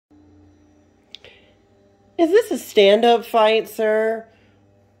Is this a stand-up fight, sir?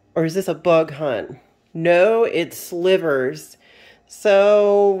 Or is this a bug hunt? No, it's Slivers.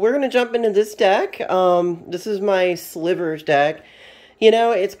 So we're going to jump into this deck. This is my Slivers deck. You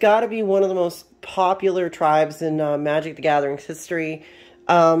know, it's got to be one of the most popular tribes in Magic the Gathering's history.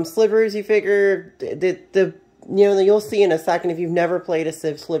 Slivers, you figure, you'll see in a second if you've never played a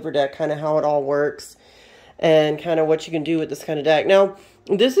Civ Sliver deck, kind of how it all works and kind of what you can do with this kind of deck. Now,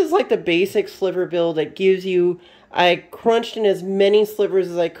 this is like the basic Sliver build that gives you, I crunched in as many Slivers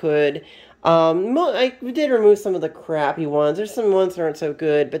as I could. I did remove some of the crappy ones. There's some ones that aren't so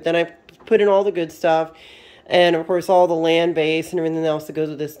good, but then I put in all the good stuff. And, of course, all the land base and everything else that goes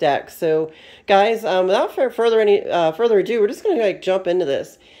with this deck. So, guys, without further ado, we're just going to jump into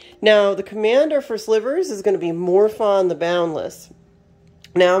this. Now, the commander for Slivers is going to be Morphon the Boundless.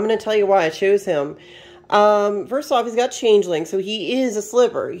 Now, I'm going to tell you why I chose him. First off, he's got Changeling, so he is a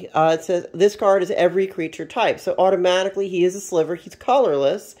Sliver. It says this card is every creature type, so automatically he is a Sliver. He's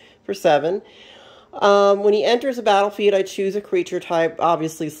colorless for 7. When he enters a battlefield, I choose a creature type,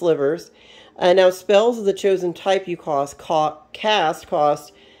 obviously Slivers. Now, spells of the chosen type you cast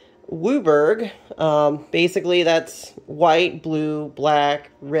cost Wooburg. Basically, that's white, blue,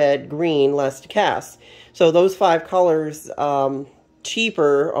 black, red, green, less to cast. So those 5 colors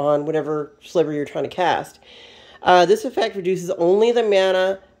cheaper on whatever Sliver you're trying to cast. This effect reduces only the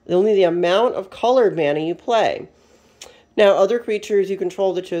amount of colored mana you play. Now, other creatures you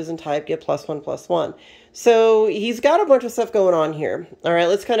control the chosen type get +1/+1. So, he's got a bunch of stuff going on here. All right,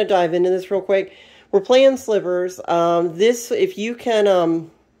 let's kind of dive into this real quick. We're playing Slivers. If you can,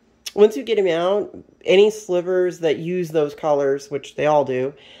 once you get him out, any Slivers that use those colors, which they all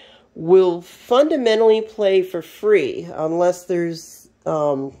do, will fundamentally play for free, unless there's,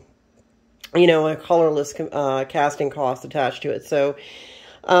 a colorless casting cost attached to it. So,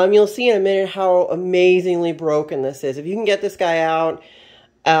 you'll see in a minute how amazingly broken this is. If you can get this guy out,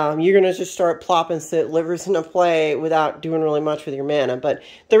 you're going to just start plopping Slivers into play without doing really much with your mana. But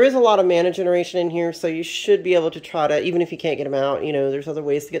there is a lot of mana generation in here, so you should be able to try to, even if you can't get them out, there's other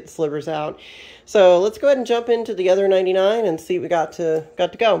ways to get the Slivers out. So let's go ahead and jump into the other 99 and see what we got to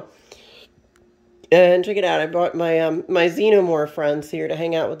go. And check it out. I brought my my Xenomorph friends here to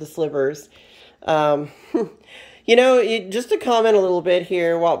hang out with the Slivers. Just to comment a little bit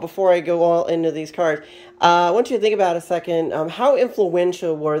here, before I go all into these cards, I want you to think about a second, how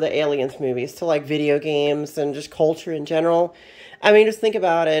influential were the Aliens movies to, like, video games and just culture in general? I mean, just think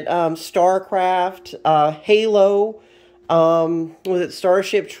about it. StarCraft, Halo, was it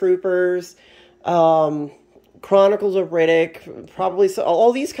Starship Troopers, Chronicles of Riddick, probably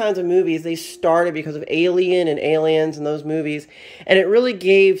all these kinds of movies, they started because of Alien and Aliens and those movies, and it really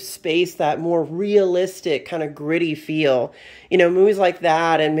gave space that more realistic, kind of gritty feel. Movies like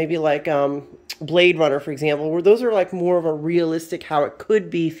that, and maybe like Blade Runner, for example, where those are like more of a realistic how it could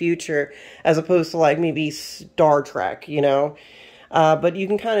be future, as opposed to like maybe Star Trek, but you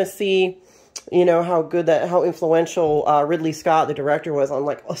can kind of see how influential Ridley Scott, the director, was on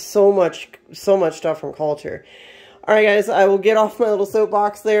like so much stuff from culture. All right, guys, I will get off my little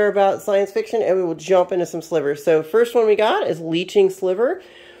soapbox there about science fiction, and we will jump into some Slivers. So first one we got is Leeching Sliver.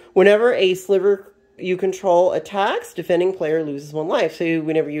 Whenever a Sliver you control attacks, defending player loses 1 life. So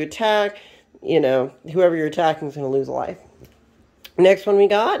whenever you attack, whoever you're attacking is going to lose a life. Next one we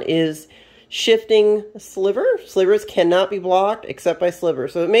got is Shifting Sliver. Slivers cannot be blocked except by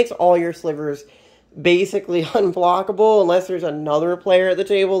Slivers. So it makes all your Slivers basically unblockable unless there's another player at the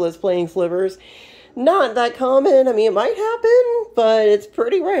table that's playing Slivers. Not that common. I mean, it might happen, but it's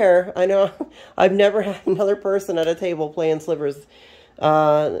pretty rare. I know I've never had another person at a table playing Slivers.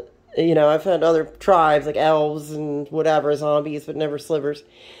 I've had other tribes like elves and whatever, zombies, but never Slivers.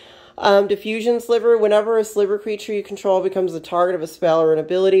 Diffusion Sliver. Whenever a Sliver creature you control becomes the target of a spell or an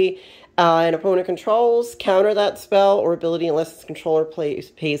ability an opponent controls, counter that spell or ability unless its controller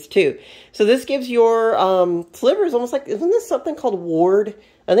pays 2. So this gives your Slivers almost like, isn't this something called Ward?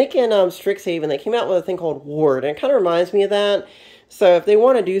 I think in Strixhaven they came out with a thing called Ward, and it kind of reminds me of that. So if they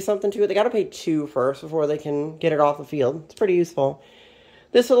want to do something to it, they got to pay 2 first before they can get it off the field. It's pretty useful.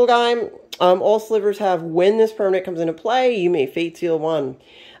 This little guy, all Slivers have, when this permanent comes into play, you may Fate Seal 1.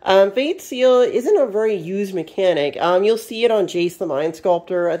 Fate Seal isn't a very used mechanic. You'll see it on Jace the Mind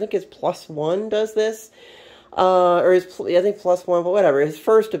Sculptor. I think his +1 does this. I think +1, but whatever. His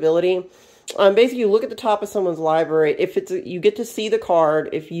first ability. Basically, you look at the top of someone's library. If you get to see the card.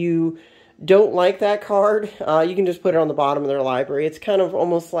 If you don't like that card, you can just put it on the bottom of their library. It's kind of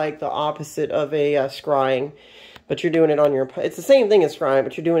almost like the opposite of a scrying. But you're doing it on your... It's the same thing as scrying,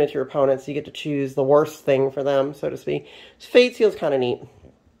 but you're doing it to your opponent, so you get to choose the worst thing for them, so to speak. So Fate Seal's kind of neat.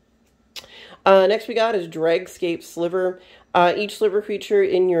 Next we got is Dragscape Sliver. Each Sliver creature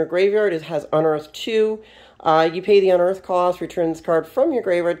in your graveyard has Unearth 2. You pay the Unearth cost, return this card from your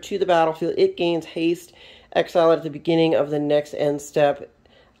graveyard to the battlefield. It gains haste, exile at the beginning of the next end step,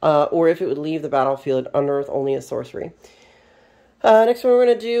 or if it would leave the battlefield, Unearth only a sorcery. Next one we're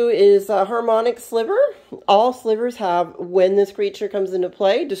going to do is Harmonic Sliver. All slivers have, when this creature comes into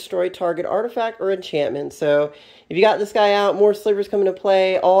play, destroy target artifact or enchantment. So if you got this guy out, more slivers come into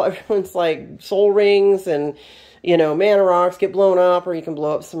play. Everyone's like soul rings and, you know, mana rocks get blown up, or you can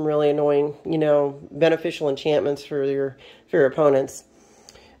blow up some really annoying, you know, beneficial enchantments for your opponents.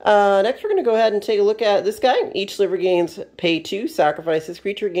 Next, we're going to go ahead and take a look at this guy. Each sliver gains pay 2, sacrifice this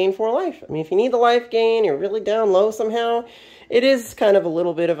creature, gain 4 life. I mean, if you need the life gain, you're really down low somehow, it is kind of a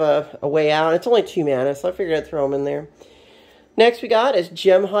little bit of a way out. It's only 2 mana, so I figured I'd throw them in there. Next we got is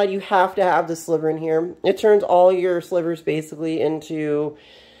Gem Hide. You have to have the sliver in here. It turns all your slivers basically into,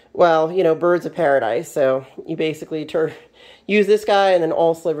 well, you know, birds of paradise. So you basically use this guy, and then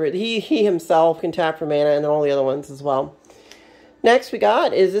all slivers. He himself can tap for mana, and then all the other ones as well. Next we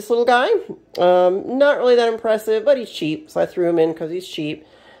got is this little guy. Not really that impressive, but he's cheap, so I threw him in because he's cheap.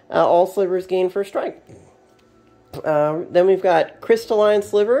 All slivers gain first strike. Then we've got Crystalline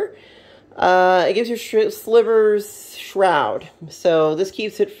Sliver. It gives your slivers Shroud. So this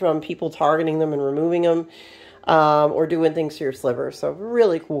keeps it from people targeting them and removing them, or doing things to your slivers. So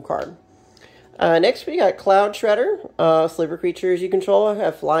really cool card. Next we got Cloud Shredder. Sliver creatures you control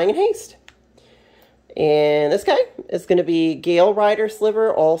have flying and haste. And this guy is going to be Gale Rider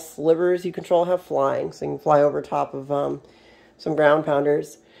Sliver. All slivers you control have flying, so you can fly over top of some ground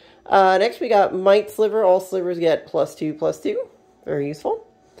pounders. Next we got Might Sliver. All slivers get +2/+2. Very useful.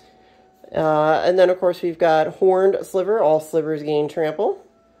 And then of course we've got Horned Sliver. All slivers gain trample.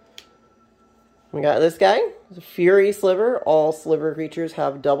 We got this guy, Fury Sliver. All sliver creatures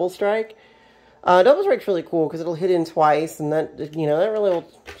have double strike. Double strike's really cool because it'll hit in twice, and that, you know, that really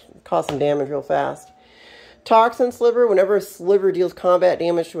will cause some damage real fast. Toxin Sliver. Whenever a sliver deals combat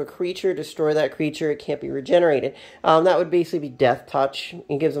damage to a creature, destroy that creature. It can't be regenerated. That would basically be Death Touch.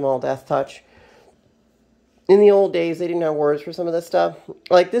 It gives them all Death Touch. In the old days, they didn't have words for some of this stuff.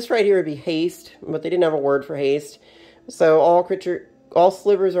 Like this right here would be Haste, but they didn't have a word for Haste. So all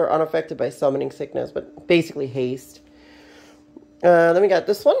slivers are unaffected by summoning sickness, but basically Haste. Then we got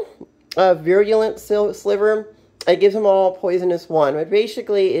this one. Virulent Sliver. It gives them all poisonous 1. It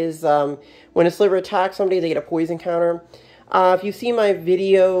basically is when a sliver attacks somebody, they get a poison counter. If you see my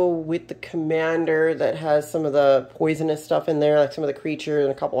video with the Commander that has some of the poisonous stuff in there, like some of the creatures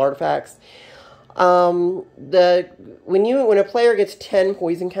and a couple artifacts, when a player gets 10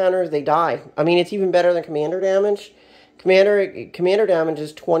 poison counters, they die. I mean, it's even better than Commander damage. Commander damage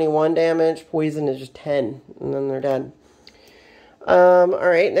is 21 damage, poison is just 10, and then they're dead.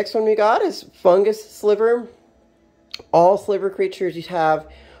 Alright, next one we got is Fungus Sliver. All sliver creatures you have,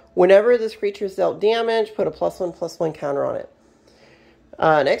 whenever this creature is dealt damage, put a +1/+1 counter on it.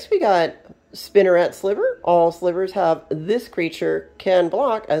 Next we got Spinneret Sliver. All slivers have this creature can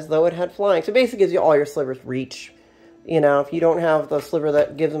block as though it had flying. So it basically gives you all your slivers reach. You know, if you don't have the sliver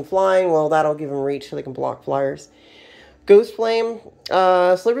that gives them flying, well, that'll give them reach so they can block flyers. Ghost Flame.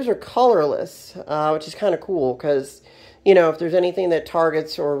 Slivers are colorless, which is kind of cool because, you know, if there's anything that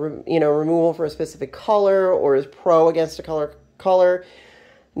targets or, you know, removal for a specific color or is pro against a color,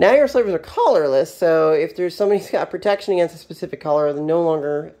 now your slivers are colorless. So if there's somebody who's got protection against a specific color, then no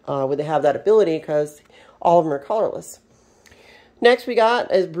longer would they have that ability because all of them are colorless. Next we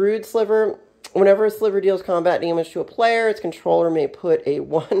got is Brood Sliver. Whenever a sliver deals combat damage to a player, its controller may put a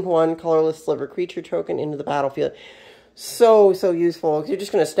 1/1 colorless sliver creature token into the battlefield. So useful. You're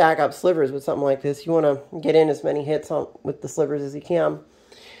just going to stack up slivers with something like this. You want to get in as many hits with the slivers as you can.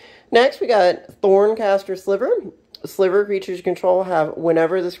 Next, we got Thorncaster Sliver. Sliver creatures you control have,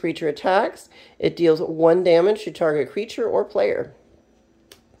 whenever this creature attacks, it deals 1 damage to target creature or player.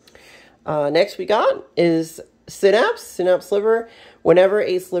 Next we got is Synapse Sliver. Whenever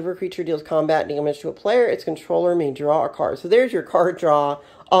a sliver creature deals combat damage to a player, its controller may draw a card. So there's your card draw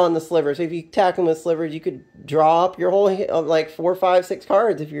on the sliver. So if you attack them with slivers, you could draw up your whole, like 4, 5, 6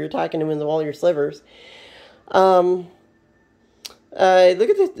 cards if you're attacking them with all your slivers. Look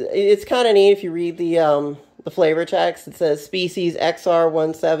at this. It's kind of neat if you read the flavor text. It says, species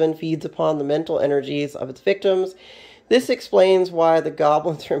XR17 feeds upon the mental energies of its victims. This explains why the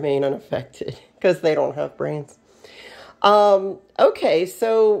goblins remain unaffected, because they don't have brains. Okay,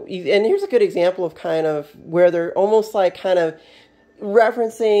 so, and here's a good example of kind of where they're almost like kind of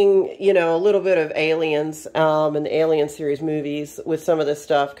referencing, you know, a little bit of Aliens and the Alien series movies with some of this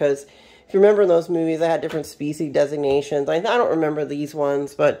stuff, because if you remember in those movies, they had different species designations. I don't remember these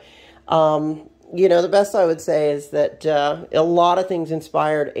ones, but You know, the best I would say is that a lot of things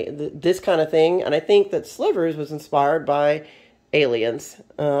inspired this kind of thing, and I think that Slivers was inspired by Aliens,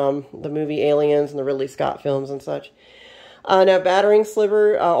 the movie Aliens and the Ridley Scott films and such. Now, battering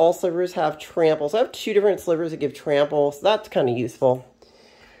sliver, all slivers have trample. So I have two different slivers that give trample, so that's kind of useful.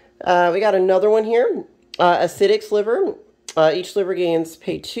 We got another one here, acidic sliver. Each sliver gains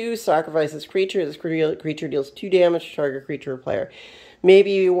pay 2, sacrifice this creature. This creature deals 2 damage to target creature or player.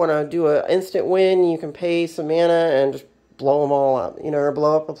 Maybe you want to do an instant win, you can pay some mana and just blow them all up, you know, or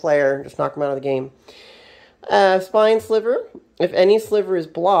blow up a player, just knock them out of the game. Spine sliver. If any sliver is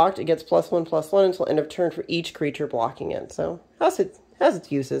blocked, it gets +1/+1 until end of turn for each creature blocking it. So, has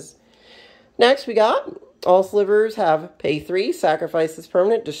its uses. Next, we got all slivers have pay 3, sacrifice this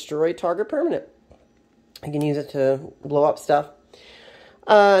permanent, destroy target permanent. You can use it to blow up stuff.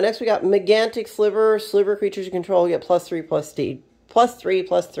 Next, we got Megantic Sliver. Sliver creatures you control get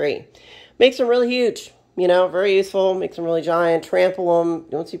 +3/+3. Makes them really huge. You know, very useful. Makes them really giant. Trample them.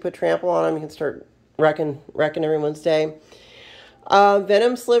 Once you put trample on them, you can start wrecking everyone's day.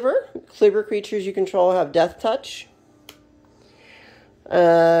 Venom Sliver. Sliver creatures you control have Death Touch.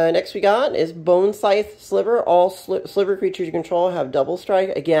 Next we got is Bone Scythe Sliver. All Sliver creatures you control have Double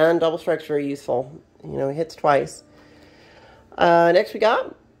Strike. Again, Double Strike's very useful. You know, it hits twice. Next we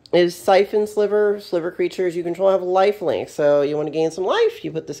got is Siphon Sliver. Sliver creatures you control have lifelink. So you want to gain some life,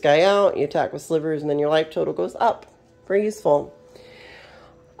 you put this guy out, you attack with slivers, and then your life total goes up. Very useful.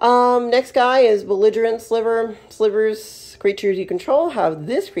 Next guy is Belligerent Sliver. Slivers creatures you control have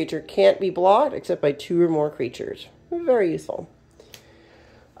this creature can't be blocked except by 2 or more creatures. Very useful.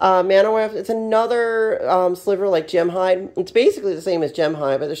 Mana Weft, it's another sliver like Gemhide. It's basically the same as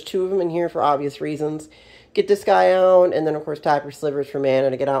Gemhide, but there's 2 of them in here for obvious reasons. Get this guy out, and then of course tap your slivers for mana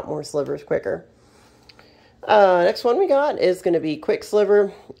to get out more slivers quicker. Next one we got is going to be Quick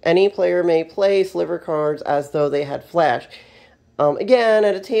Sliver. Any player may play sliver cards as though they had flash. Again,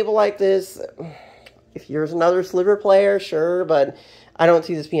 at a table like this, if you're another sliver player, sure, but I don't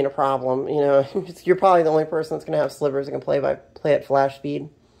see this being a problem. You know, you're probably the only person that's going to have slivers that can play at flash speed.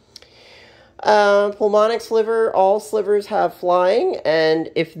 Pulmonic Sliver. All slivers have flying, and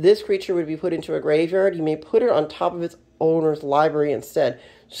if this creature would be put into a graveyard, you may put it on top of its owner's library instead.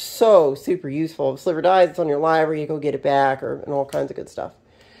 So super useful. If sliver dies, it's on your library, you go get it back, and all kinds of good stuff.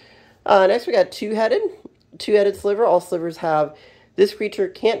 Next we got Two-Headed. Two-Headed Sliver. All slivers have this creature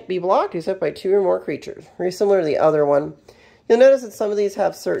can't be blocked except by 2 or more creatures. Very similar to the other one. You'll notice that some of these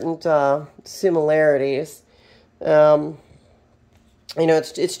have certain similarities. You know,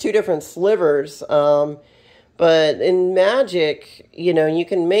 it's 2 different slivers, but in Magic, you know, you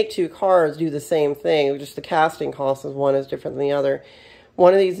can make 2 cards do the same thing. Just the casting cost of one is different than the other.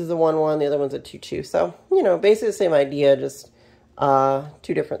 One of these is a 1/1, the other one's a 2/2. So, you know, basically the same idea, just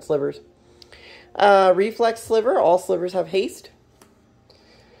 2 different slivers. Reflex Sliver. All slivers have haste.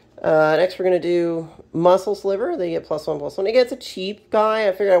 Next we're going to do Muscle Sliver. They get +1/+1. Again, it's a cheap guy.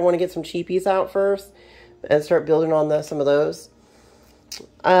 I figured I want to get some cheapies out first and start building on some of those.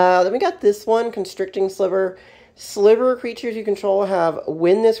 Then we got this one, Constricting Sliver. Sliver creatures you control have,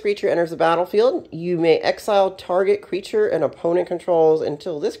 when this creature enters the battlefield, you may exile target creature and opponent controls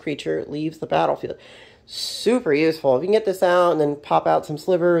until this creature leaves the battlefield. Super useful. If you can get this out and then pop out some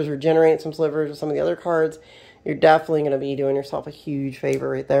slivers or generate some slivers with some of the other cards, you're definitely going to be doing yourself a huge favor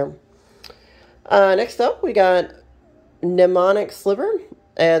right there. Next up, we got Mnemonic Sliver.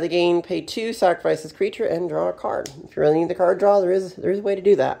 The game pay 2, sacrifice this creature, and draw a card. If you really need the card draw, there is a way to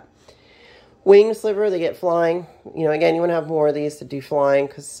do that. Winged Sliver, they get flying. You know, again, you want to have more of these to do flying,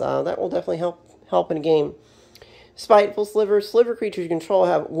 because that will definitely help in a game. Spiteful Sliver. Sliver creatures you control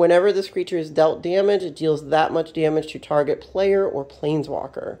have, whenever this creature is dealt damage, it deals that much damage to target player or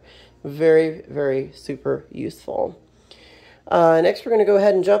planeswalker. Very, very super useful. Next, we're going to go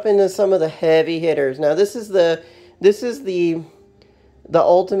ahead and jump into some of the heavy hitters. Now, this is the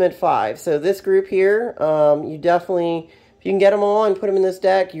ultimate 5. So this group here, you definitely, if you can get them all and put them in this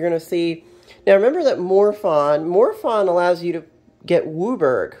deck, you're going to see. Now, remember that Morphon allows you to get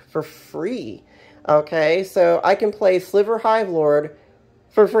Wooburg for free. Okay, so I can play Sliver Hivelord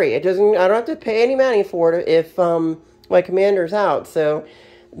for free. I don't have to pay any money for it if my commander's out. So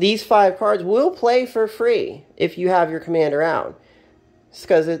these 5 cards will play for free if you have your commander out.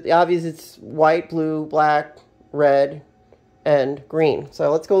 Because obviously it's white, blue, black, red, and green.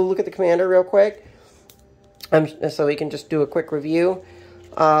 So let's go look at the commander real quick. So we can just do a quick review.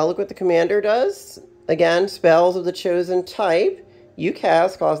 Look what the commander does. Again, spells of the chosen type you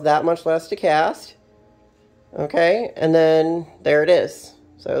cast cost that much less to cast. Okay, and then there it is.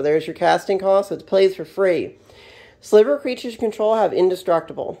 So there's your casting cost. So it plays for free. Sliver creatures you control have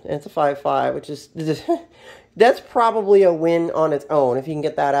indestructible, and it's a 5/5, which is that's probably a win on its own if you can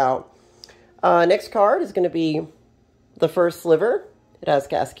get that out. Next card is going to be the First Sliver. It has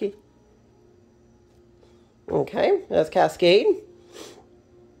Cascade. Okay, it has Cascade.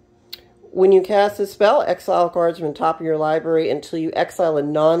 When you cast this spell, exile cards from the top of your library until you exile a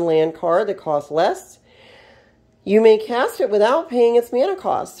non-land card that costs less. You may cast it without paying its mana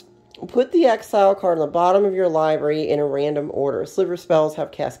cost. Put the exile card on the bottom of your library in a random order. Sliver spells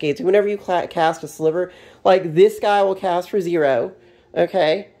have cascades. Whenever you cast a Sliver, like this guy will cast for 0.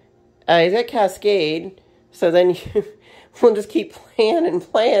 Okay? He's got Cascade, so then you will just keep playing and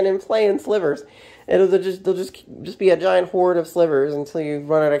playing and playing Slivers. They'll just be a giant horde of Slivers until you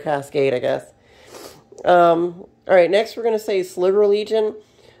run out of Cascade, I guess. Alright, next we're going to say Sliver Legion.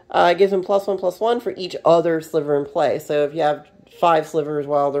 It gives them +1/+1 for each other Sliver in play. So if you have 5 Slivers,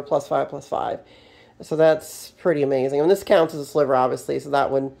 well, they're +5/+5. So that's pretty amazing. And this counts as a Sliver, obviously, so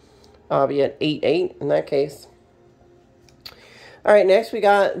that would be an 8/8 in that case. Alright, next we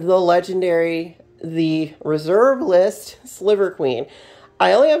got the legendary, the reserve list Sliver Queen.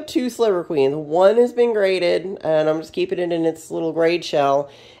 I only have 2 Sliver Queens. One has been graded, and I'm just keeping it in its little grade shell.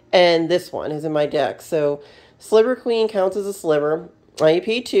 And this one is in my deck. So Sliver Queen counts as a Sliver. You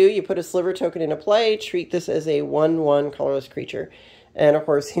pay 2, you put a Sliver token into play, treat this as a 1/1 colorless creature. And of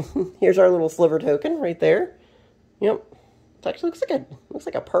course, here's our little Sliver token right there. Yep. It actually looks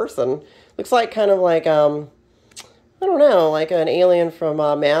like a person. Looks like kind of like, I don't know, like an alien from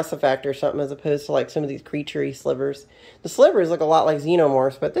Mass Effect or something, as opposed to like some of these creature-y Slivers. The Slivers look a lot like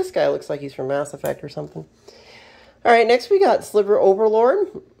Xenomorphs, but this guy looks like he's from Mass Effect or something. Alright, next we got Sliver Overlord.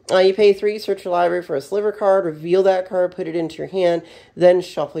 You pay 3, search your library for a Sliver card, reveal that card, put it into your hand, then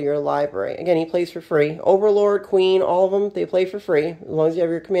shuffle your library. Again, he plays for free. Overlord, Queen, all of them, they play for free, as long as you have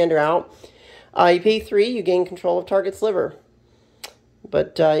your commander out. You pay 3, you gain control of target Sliver.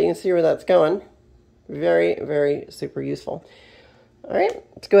 But you can see where that's going. Very, very super useful. Alright,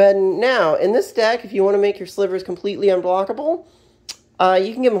 let's go ahead and now, in this deck, if you want to make your Slivers completely unblockable,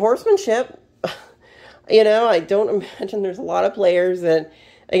 you can give them Horsemanship. You know, I don't imagine there's a lot of players that,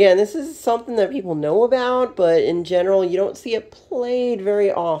 again, this is something that people know about, but in general, you don't see it played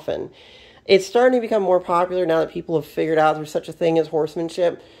very often. It's starting to become more popular now that people have figured out there's such a thing as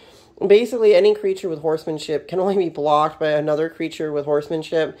Horsemanship. Basically, any creature with Horsemanship can only be blocked by another creature with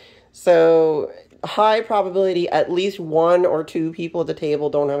Horsemanship. So, high probability at least 1 or 2 people at the table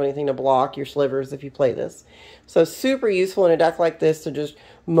don't have anything to block your Slivers if you play this. So, super useful in a deck like this to just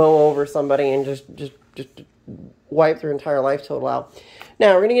mow over somebody and just wipe their entire life total out.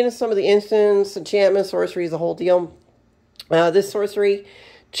 Now, we're going to get into some of the instants, enchantments, sorceries, the whole deal. This sorcery,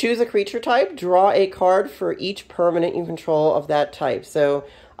 choose a creature type, draw a card for each permanent you control of that type. So,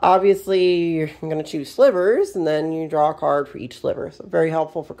 obviously, you're going to choose Slivers, and then you draw a card for each Sliver. So, very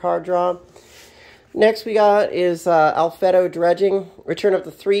helpful for card draw. Next we got is Alphedo Dredging. Return up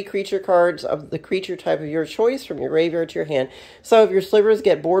to 3 creature cards of the creature type of your choice from your graveyard to your hand. So if your Slivers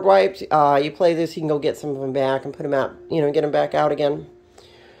get board wiped, you play this, you can go get some of them back and put them out, you know, get them back out again.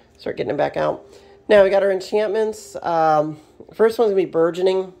 Start getting them back out. Now we got our enchantments. First one's going to be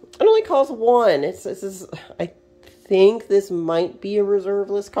Burgeoning. It only costs 1. I think this might be a reserve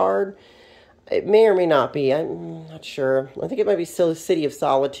list card. It may or may not be. I'm not sure. I think it might be City of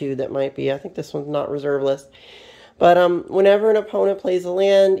Solitude that might be. I think this one's not reserve list. But whenever an opponent plays a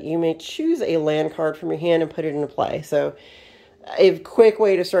land, you may choose a land card from your hand and put it into play. So a quick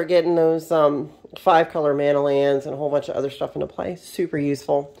way to start getting those 5-color mana lands and a whole bunch of other stuff into play. Super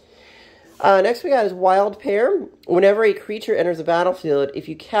useful. Next we got is Wild Pair. Whenever a creature enters the battlefield, if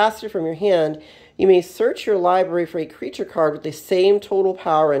you cast it from your hand, you may search your library for a creature card with the same total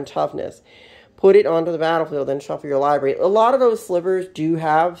power and toughness. Put it onto the battlefield, then shuffle your library. A lot of those Slivers do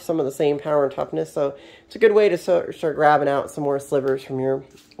have some of the same power and toughness, so it's a good way to start grabbing out some more Slivers from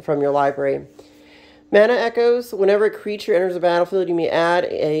your library. Mana Echoes. Whenever a creature enters the battlefield, you may add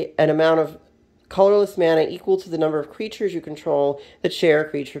an amount of colorless mana equal to the number of creatures you control that share a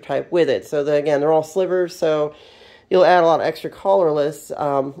creature type with it. So, again, they're all Slivers, so you'll add a lot of extra colorless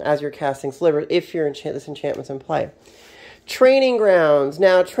as you're casting Slivers if this enchantment's in play. Training Grounds.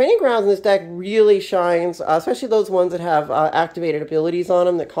 Now, Training Grounds in this deck really shines, especially those ones that have activated abilities on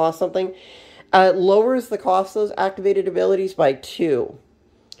them that cost something. It lowers the cost of those activated abilities by 2.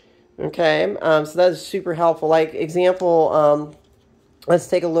 Okay, so that is super helpful. Like, example, let's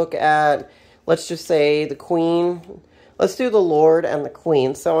take a look at, let's just say the Queen. Let's do the Lord and the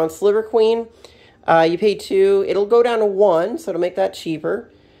Queen. So on Sliver Queen, you pay 2. It'll go down to 1, so to make that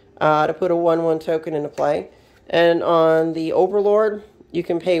cheaper, to put a 1/1 token into play. And on the Overlord, you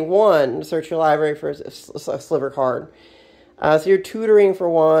can pay 1 to search your library for a Sliver card. So you're tutoring for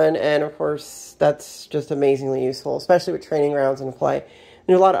 1, and of course, that's just amazingly useful, especially with training grounds in play.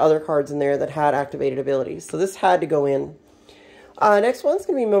 There's a lot of other cards in there that had activated abilities, so this had to go in. Next one's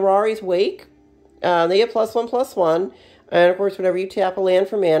going to be Mirari's Wake. They get +1/+1, and of course, whenever you tap a land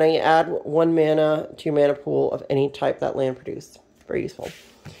for mana, you add 1 mana to your mana pool of any type that land produced. Very useful.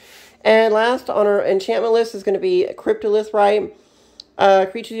 And last on our enchantment list is going to be Cryptolith Rite.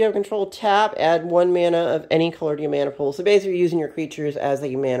 Creatures you have control, tap, add 1 mana of any color to your mana pool. So basically, you're using your creatures as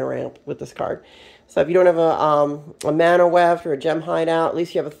a mana ramp with this card. So if you don't have a mana weft or a gem hideout, at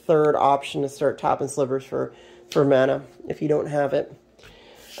least you have a third option to start tapping slivers for mana if you don't have it.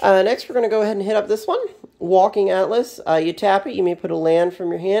 Next, we're going to go ahead and hit up this one, Walking Atlas. You tap it, you may put a land from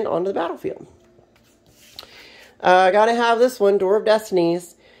your hand onto the battlefield. Gotta have this one, Door of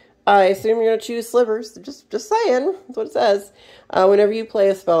Destinies. I assume you're going to choose slivers. Just saying. That's what it says. Whenever you play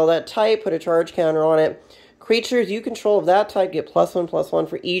a spell of that type, put a charge counter on it. Creatures you control of that type get +1/+1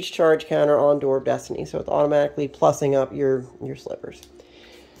 for each charge counter on Door of Destiny. So it's automatically plussing up your slivers.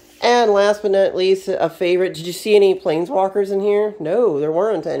 And last but not least, a favorite. Did you see any planeswalkers in here? No, there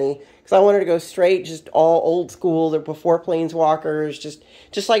weren't any. Because I wanted to go straight, just all old school. They're before planeswalkers,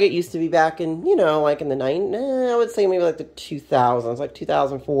 just like it used to be back in, you know, like in the I would say maybe like the 2000s, like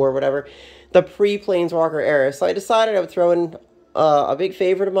 2004, whatever. The pre-planeswalker era. So I decided I would throw in a big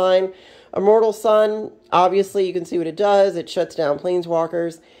favorite of mine, Immortal Sun. Obviously, you can see what it does. It shuts down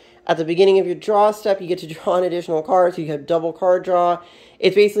planeswalkers. At the beginning of your draw step, you get to draw an additional card, so you have double card draw.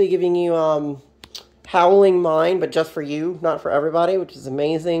 It's basically giving you Howling Mind, but just for you, not for everybody, which is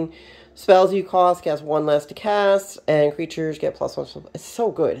amazing. Spells you cast 1 less to cast, and creatures get +1. It's so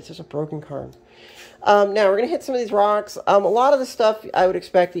good. It's just a broken card. Now, we're going to hit some of these rocks. A lot of the stuff I would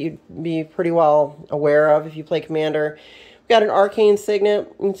expect that you'd be pretty well aware of if you play Commander. We've got an Arcane Signet.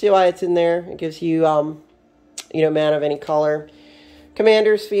 You can see why it's in there. It gives you, you know, mana of any color.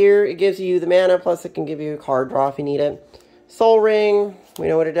 Commander Sphere, it gives you the mana, plus it can give you a card draw if you need it. Soul Ring, we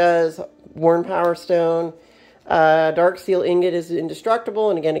know what it does. Worn Power Stone. Dark Steel Ingot is indestructible,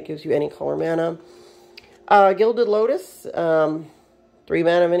 and again, it gives you any color mana. Gilded Lotus, 3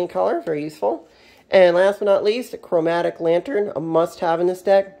 mana of any color, very useful. And last but not least, a Chromatic Lantern, a must-have in this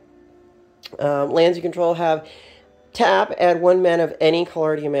deck. Lands you control have tap, add 1 mana of any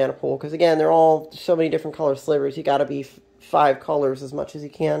color to your mana pool, because again, they're all so many different color slivers. You got to be 5 colors as much as you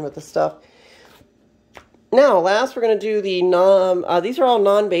can with this stuff. Now, last we're going to do the these are all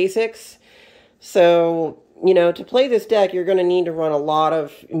non-basics. So, you know, to play this deck, you're going to need to run a lot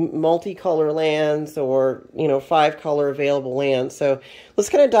of multicolor lands or, you know, 5-color available lands. So let's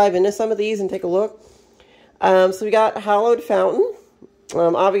kind of dive into some of these and take a look. So we got Hallowed Fountain.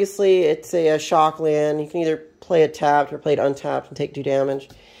 Obviously, it's a shock land. You can either play it tapped or play it untapped and take 2 damage.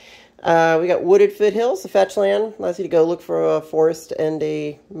 We got Wooded Foothills, a fetch land. Allows you to go look for a forest and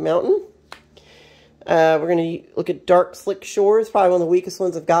a mountain. We're going to look at Dark Slick Shores, probably one of the weakest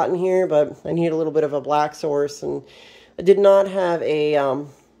ones I've gotten here, but I need a little bit of a black source, and I did not have a, I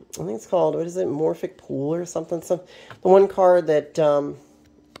think it's called, what is it, Morphic Pool or something, the one card that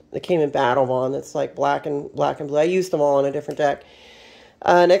came in Battle Bond that's like black and blue. I used them all in a different deck.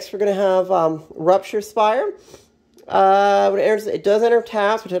 Next we're going to have Rupture Spire. When it enters, it does enter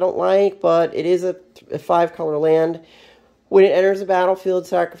taps, which I don't like, but it is a 5-color land. When it enters the battlefield,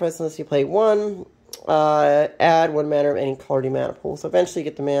 sacrifice unless you play 1. Add 1 mana of any color to your mana pool. So eventually you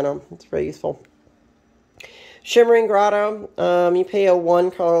get the mana. It's very useful. Shimmering Grotto. You pay a 1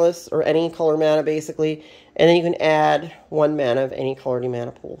 colorless or any color mana basically. And then you can add 1 mana of any color to your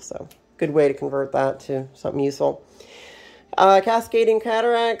mana pool. So good way to convert that to something useful. Cascading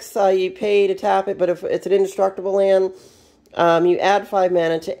Cataracts. You pay to tap it, but if it's an indestructible land, you add 5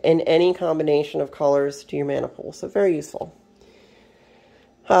 mana in any combination of colors to your mana pool. So very useful.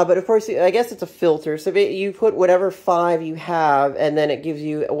 But of course, I guess it's a filter. So you put whatever 5 you have, and then it gives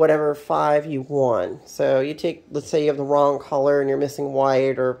you whatever 5 you want. So you take, let's say you have the wrong color and you're missing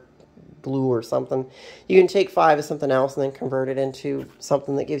white or blue or something. You can take 5 of something else and then convert it into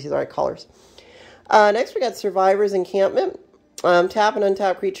something that gives you the right colors. Next, we got Survivor's Encampment. Tap an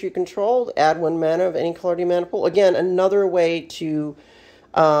untap creature you control. Add 1 mana of any color to your mana pool. Again, another way to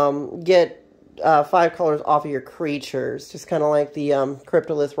get 5 colors off of your creatures, just kind of like the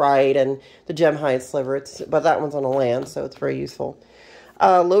Cryptolith Rite and the Gemhide Sliver. But that one's on a land, so it's very useful.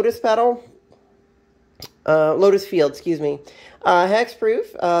 Lotus Field, excuse me.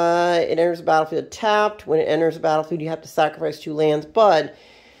 Hexproof. It enters the battlefield tapped. When it enters the battlefield, you have to sacrifice 2 lands. But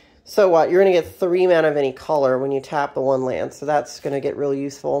so what? You're going to get 3 mana of any color when you tap the 1 land. So that's going to get really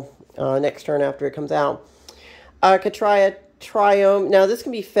useful next turn after it comes out. Katria Triome. Now this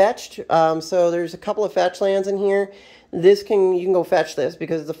can be fetched, so there's a couple of fetch lands in here. You can go fetch this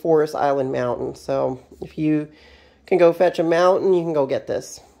because it's a forest, island, mountain. So if you can go fetch a mountain, you can go get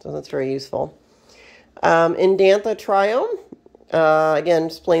this. So that's very useful. Indantha Triome. Again,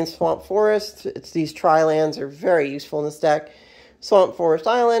 just plain swamp forest. It's these tri-lands are very useful in this deck. Swamp, forest,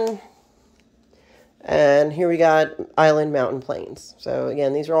 island. And here we got island, mountain, plains. So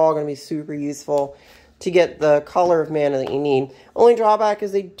again, these are all going to be super useful to get the color of mana that you need. Only drawback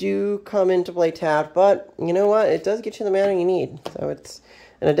is they do come into play tapped, but you know what? It does get you the mana you need. So it's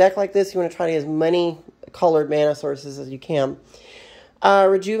in a deck like this, you want to try to get as many colored mana sources as you can.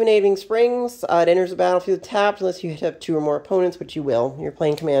 Rejuvenating Springs. It enters the battlefield tapped unless you have 2 or more opponents, which you will. You're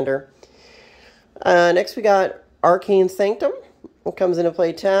playing Commander. Next we got Arcane Sanctum. It comes into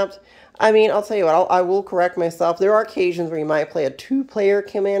play tapped. I mean, I'll tell you what, I will correct myself. There are occasions where you might play a 2-player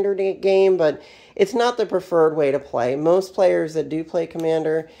Commander game, but it's not the preferred way to play. Most players that do play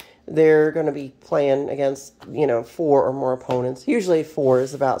Commander, they're going to be playing against, 4 or more opponents. Usually 4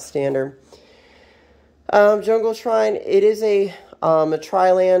 is about standard. Jungle Shrine, it is a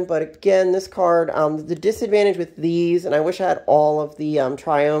tri-land, but again, this card, the disadvantage with these, and I wish I had all of the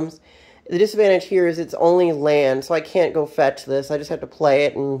triomes, the disadvantage here is it's only land, so I can't go fetch this. I just have to play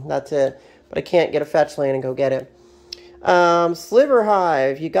it, and that's it. But I can't get a fetch land and go get it. Sliver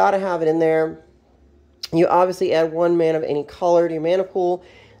Hive, you got to have it in there. You obviously add 1 mana of any color to your mana pool.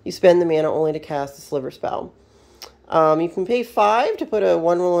 You spend the mana only to cast a Sliver spell. You can pay 5 to put a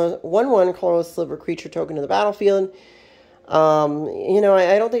 1/1 colorless Sliver creature token to the battlefield. I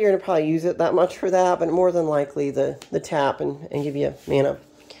don't think you're going to probably use it that much for that, but more than likely the tap and give you mana.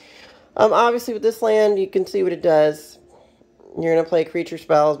 Obviously with this land, you can see what it does. You're going to play creature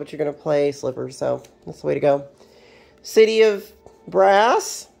spells, but you're going to play Slivers, so that's the way to go. City of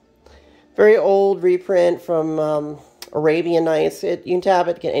Brass. Very old reprint from Arabian Nights. You can tap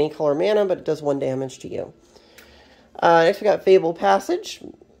it to get any color mana, but it does 1 damage to you. Next we got Fabled Passage.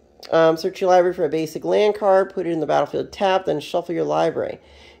 Search your library for a basic land card, put it in the battlefield tapped, then shuffle your library.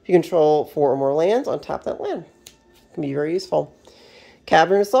 If you control 4 or more lands, untap that land. It can be very useful.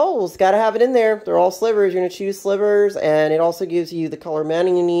 Cavern of Souls, got to have it in there. They're all slivers. You're going to choose slivers, and it also gives you the color mana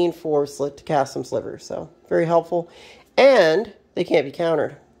you need to cast some slivers. So, very helpful. And they can't be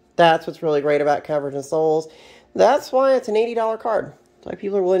countered. That's what's really great about Cavern of Souls. That's why it's an $80 card. That's why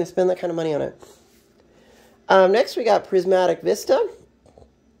people are willing to spend that kind of money on it. Next, we got Prismatic Vista.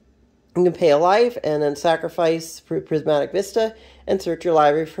 You can pay a life and then sacrifice Prismatic Vista and search your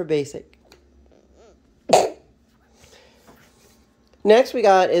library for basic. Next we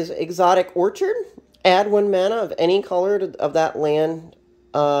got is Exotic Orchard. Add 1 mana of any color of that land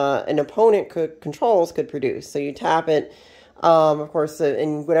an opponent controls could produce. So you tap it, of course,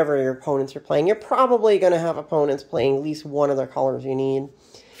 in whatever your opponents are playing. You're probably going to have opponents playing at least 1 of the colors you need.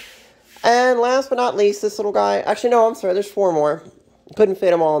 And last but not least, this little guy. Actually, no, I'm sorry, there's 4 more. Couldn't fit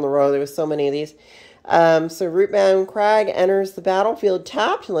them all in the row. There was so many of these. So Rootbound Crag enters the battlefield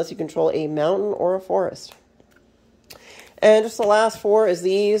tapped unless you control a mountain or a forest. And just the last 4 is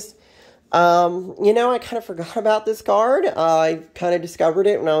these. I kind of forgot about this card. I kind of discovered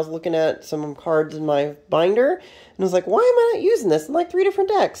it when I was looking at some cards in my binder. And I was like, why am I not using this in like 3 different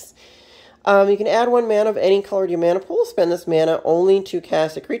decks? You can add 1 mana of any color to your mana pool. Spend this mana only to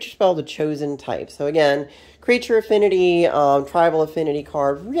cast a creature spell of the chosen type. So again, creature affinity, tribal affinity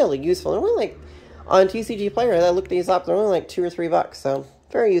card, really useful. They're only like, on TCG Player, I looked these up, they're only like $2 or $3, so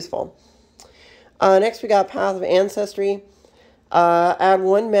very useful. Next we got Path of Ancestry. Add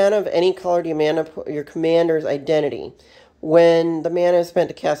 1 mana of any color to your commander's identity. When the mana is spent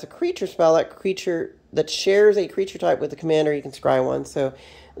to cast a creature spell, that creature that shares a creature type with the commander, you can scry 1. So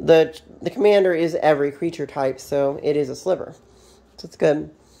the commander is every creature type, so it is a sliver. So it's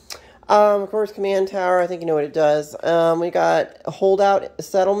good. Of course, Command Tower, I think you know what it does. We got a Holdout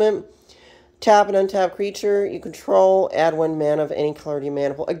Settlement. Tap an untapped creature you control. Add 1 mana of any color to your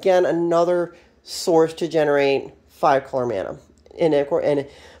mana pool. Again, another source to generate 5 color mana. And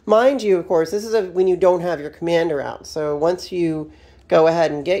mind you, of course, this is when you don't have your commander out. So once you go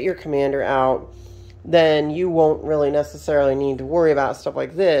ahead and get your commander out, then you won't really necessarily need to worry about stuff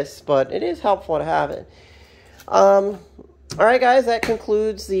like this, but it is helpful to have it. Alright guys, that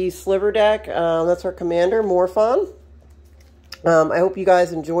concludes the Sliver deck. That's our commander, Morphon. I hope you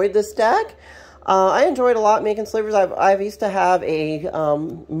guys enjoyed this deck. I enjoyed a lot making slivers. I've used to have a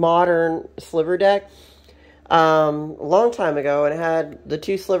modern sliver deck a long time ago, and it had the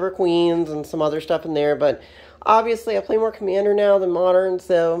 2 Sliver Queens and some other stuff in there, but obviously I play more commander now than modern,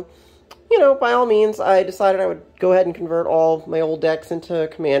 so by all means I decided I would go ahead and convert all my old decks into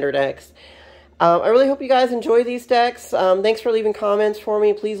commander decks. I really hope you guys enjoy these decks. Thanks for leaving comments for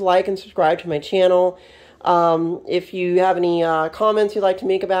me. Please like and subscribe to my channel. If you have any comments you'd like to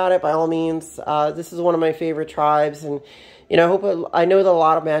make about it, by all means. This is one of my favorite tribes, and you know, I know that a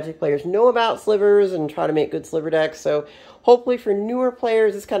lot of Magic players know about Slivers and try to make good Sliver decks. So hopefully for newer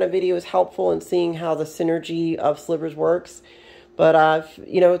players, this kind of video is helpful in seeing how the synergy of Slivers works. But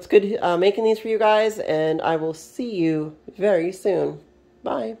you know, it's good making these for you guys, and I will see you very soon.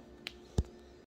 Bye.